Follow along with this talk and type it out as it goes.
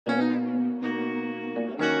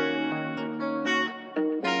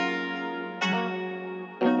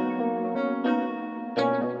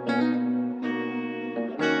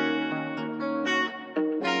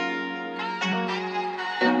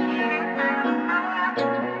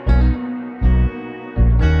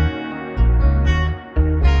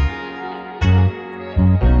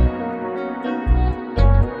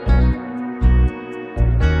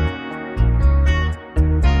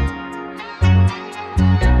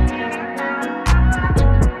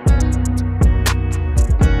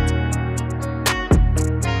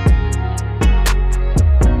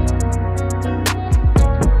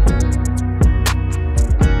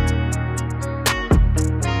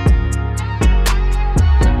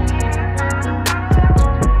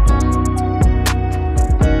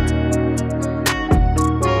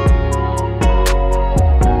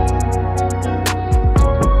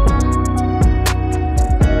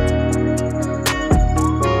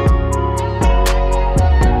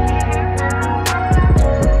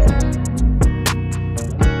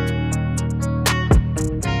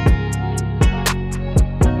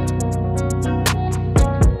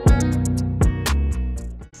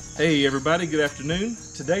Hey everybody, good afternoon.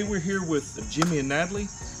 Today we're here with Jimmy and Natalie,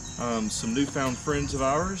 some newfound friends of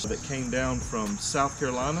ours that came down from South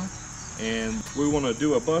Carolina, and we want to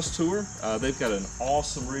do a bus tour. They've got an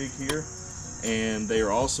awesome rig here and they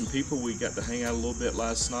are awesome people. We got to hang out a little bit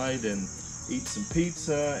last night and eat some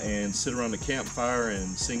pizza and sit around the campfire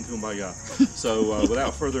and sing Kumbaya. So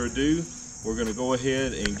without further ado, we're going to go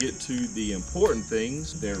ahead and get to the important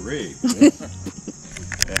things, their rig.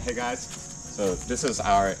 Hey guys. So this is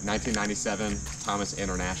our 1997 Thomas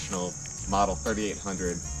International Model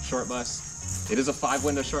 3800 short bus. It is a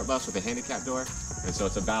 5-window short bus with a handicap door, and so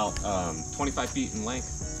it's about 25 feet in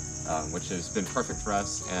length, which has been perfect for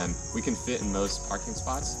us, and we can fit in most parking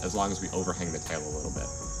spots as long as we overhang the tail a little bit,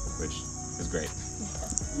 which is great.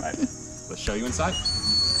 All right, let's show you inside.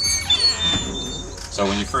 So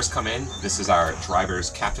when you first come in, this is our driver's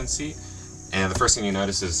captain seat, and the first thing you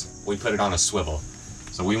notice is we put it on a swivel.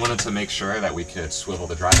 So we wanted to make sure that we could swivel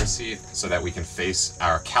the driver's seat so that we can face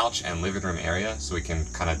our couch and living room area, so we can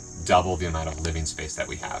kind of double the amount of living space that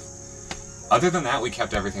we have. Other than that, we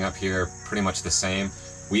kept everything up here pretty much the same.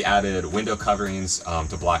 We added window coverings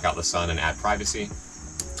to block out the sun and add privacy,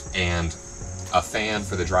 and a fan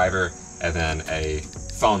for the driver, and then a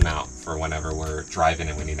phone mount for whenever we're driving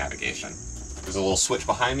and we need navigation. There's a little switch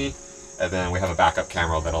behind me, and then we have a backup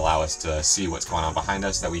camera that allow us to see what's going on behind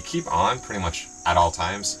us that we keep on pretty much at all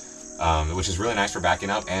times, which is really nice for backing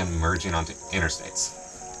up and merging onto interstates.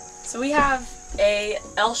 So we have a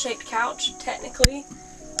L-shaped couch, technically.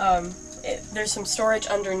 There's some storage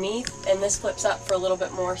underneath, and this flips up for a little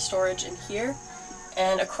bit more storage in here.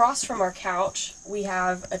 And across from our couch, we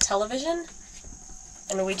have a television,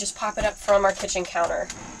 and we just pop it up from our kitchen counter.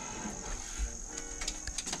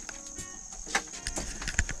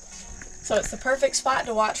 So it's the perfect spot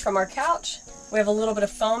to watch from our couch. We have a little bit of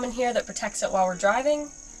foam in here that protects it while we're driving,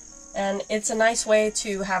 and it's a nice way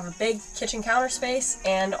to have a big kitchen counter space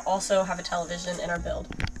and also have a television in our build.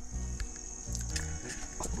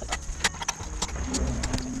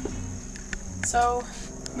 So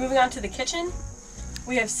moving on to the kitchen,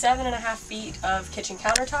 we have 7.5 feet of kitchen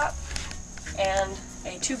countertop and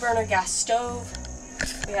a 2-burner gas stove.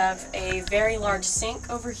 We have a very large sink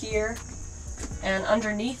over here. And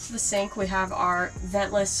underneath the sink we have our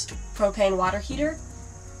ventless propane water heater.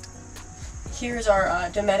 Here's our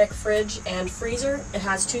Dometic fridge and freezer. It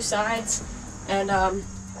has 2 sides, and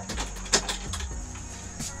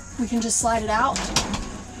we can just slide it out.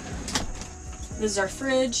 This is our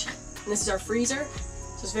fridge, and this is our freezer,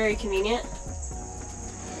 so it's very convenient.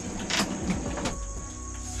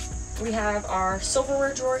 We have our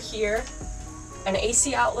silverware drawer here, an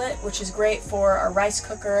AC outlet, which is great for our rice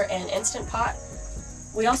cooker and Instant Pot.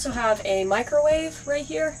 We also have a microwave right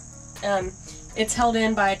here. It's held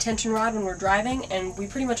in by a tension rod when we're driving, and we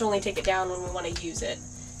pretty much only take it down when we want to use it.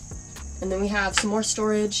 And then we have some more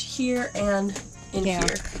storage here and in here.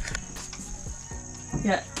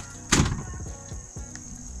 Yeah.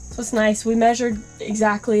 So it's nice. We measured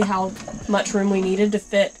exactly how much room we needed to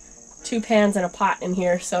fit 2 pans and a pot in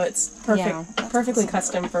here, so it's perfect, Yeah, perfectly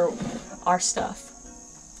custom for our stuff.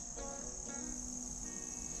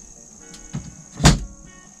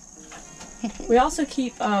 We also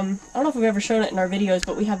keep, I don't know if we've ever shown it in our videos,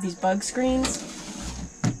 but we have these bug screens,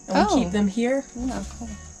 and we keep them here. Yeah, cool.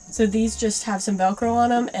 So these just have some Velcro on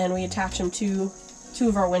them, and we attach them to 2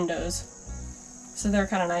 of our windows. So they're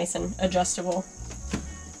kind of nice and adjustable.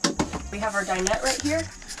 We have our dinette right here.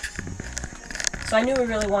 So I knew we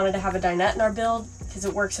really wanted to have a dinette in our build because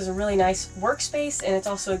it works as a really nice workspace, and it's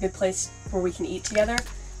also a good place where we can eat together.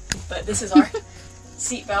 But this is our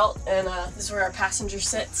seat belt, and this is where our passenger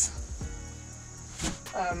sits.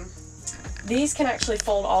 These can actually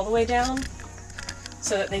fold all the way down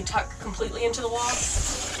so that they tuck completely into the wall.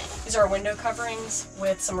 These are our window coverings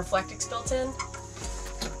with some Reflectix built in.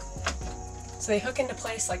 So they hook into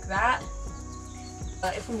place like that.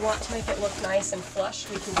 If we want to make it look nice and flush,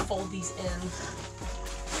 we can fold these in.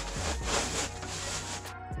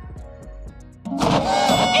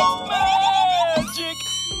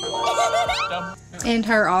 And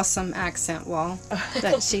her awesome accent wall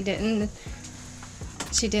that she didn't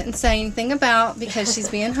say anything about because she's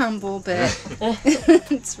being humble, but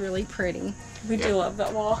it's really pretty. We do love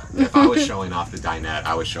that wall. If I was showing off the dinette,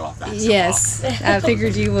 I would show off that accent wall. Yes, I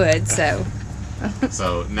figured you would, so.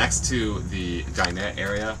 So next to the dinette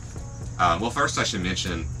area, well, first I should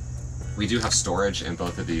mention we do have storage in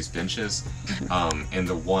both of these benches, and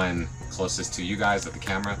the one closest to you guys at the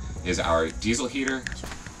camera is our diesel heater.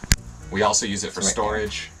 We also use it for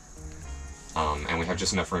storage, and we have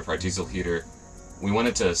just enough room for our diesel heater. We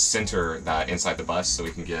wanted to center that inside the bus so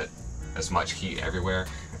we can get as much heat everywhere.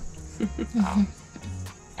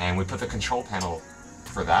 And we put the control panel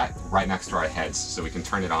for that right next to our heads so we can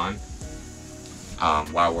turn it on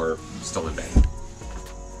while we're still in bed.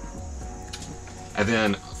 And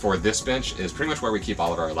then for this bench is pretty much where we keep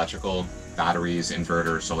all of our electrical, batteries,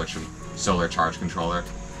 inverter, solar charge controller.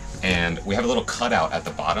 And we have a little cutout at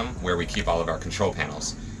the bottom where we keep all of our control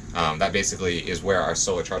panels. That basically is where our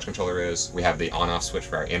solar charge controller is. We have the on-off switch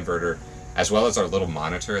for our inverter, as well as our little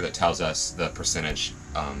monitor that tells us the percentage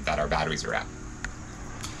that our batteries are at.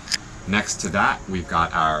 Next to that, we've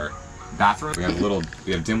got our bathroom. We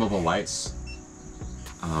have dimmable lights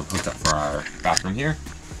hooked up for our bathroom here.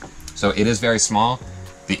 So it is very small.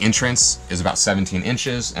 The entrance is about 17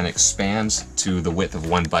 inches and expands to the width of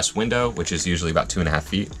one bus window, which is usually about 2.5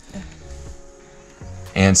 feet.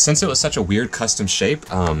 And since it was such a weird custom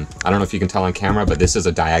shape, I don't know if you can tell on camera, but this is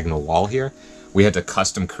a diagonal wall here. We had to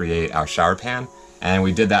custom create our shower pan, and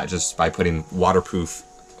we did that just by putting waterproof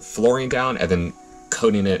flooring down and then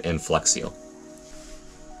coating it in Flex Seal.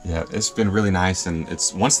 Yeah, it's been really nice, and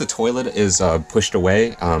it's once the toilet is pushed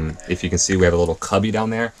away, if you can see, we have a little cubby down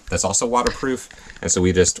there that's also waterproof, and so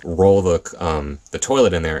we just roll the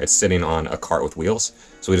toilet in there. It's sitting on a cart with wheels,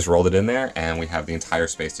 so we just rolled it in there, and we have the entire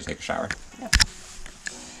space to take a shower. Yep.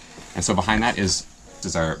 And so behind that is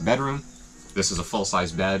our bedroom. This is a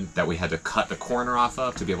full-size bed that we had to cut the corner off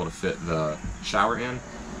of to be able to fit the shower in.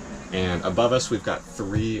 And above us, we've got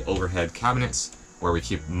 3 overhead cabinets where we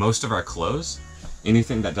keep most of our clothes.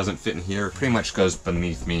 Anything that doesn't fit in here pretty much goes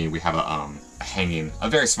beneath me. We have a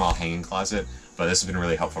very small hanging closet, but this has been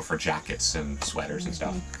really helpful for jackets and sweaters and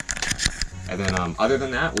stuff. And then other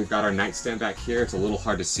than that, we've got our nightstand back here. It's a little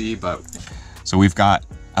hard to see, but so we've got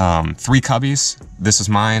 3 cubbies. This is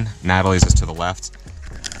mine, Natalie's is to the left.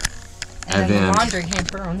 And then the laundry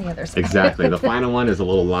hamper on the other side. Exactly, the final one is a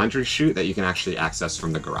little laundry chute that you can actually access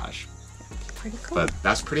from the garage. Pretty cool. But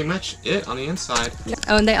that's pretty much it on the inside.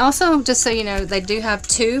 Oh, and they also, just so you know, they do have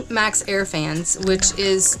 2 max air fans, which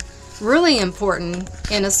is really important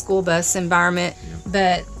in a school bus environment.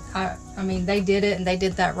 But I mean, they did it and they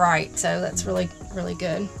did that right, so that's really, really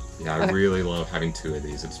good. Yeah, I really love having 2 of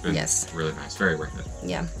these. It's been really nice, very worth it.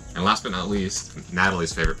 Yeah. And last but not least,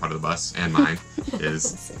 Natalie's favorite part of the bus, and mine,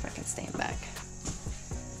 is... Let's see if I can stand back.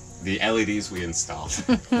 The LEDs we installed.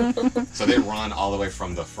 So they run all the way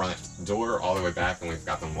from the front door all the way back, and we've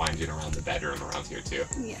got them winding around the bedroom around here too.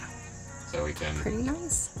 Yeah. So we can pretty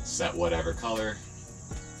nice. Set whatever color,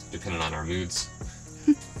 depending on our moods.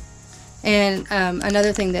 And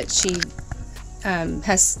another thing that she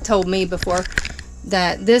has told me before,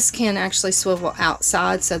 that this can actually swivel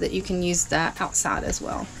outside so that you can use that outside as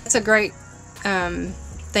well. It's a great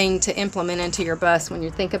thing to implement into your bus when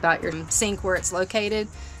you think about your sink where it's located,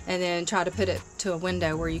 and then try to put it to a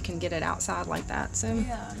window where you can get it outside like that. So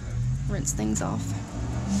rinse things off.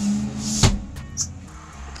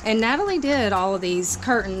 And Natalie did all of these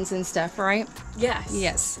curtains and stuff, right? Yes.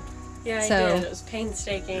 Yes. Yeah, I did. It was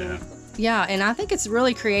painstaking. Yeah, and I think it's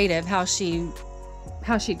really creative how she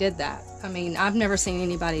did that. I mean, I've never seen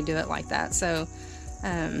anybody do it like that. So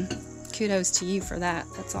kudos to you for that.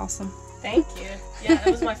 That's awesome. Thank you. Yeah,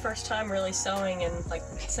 it was my first time really sewing, and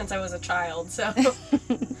since I was a child, so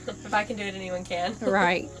if I can do it, anyone can.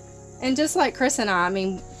 Right. And just like Chris and I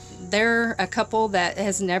mean, they're a couple that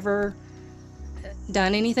has never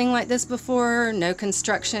done anything like this before, no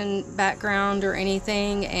construction background or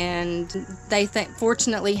anything, and they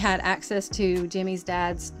fortunately had access to Jimmy's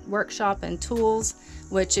dad's workshop and tools,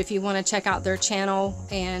 which if you want to check out their channel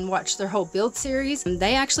and watch their whole build series,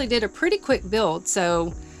 they actually did a pretty quick build,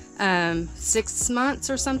 so 6 months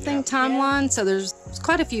or something timeline. So there's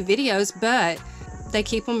quite a few videos, but they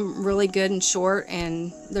keep them really good and short,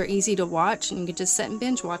 and they're easy to watch, and you can just sit and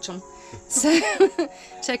binge watch them. So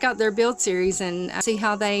check out their build series and see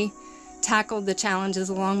how they tackled the challenges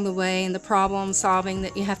along the way and the problem solving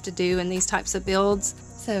that you have to do in these types of builds.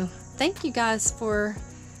 So thank you guys for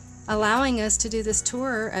allowing us to do this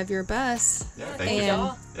tour of your bus. Yeah, thank you.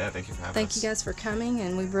 Yeah, thank you for having us. Thank you guys for coming,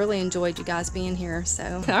 and we've really enjoyed you guys being here.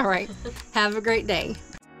 So, all right, have a great day.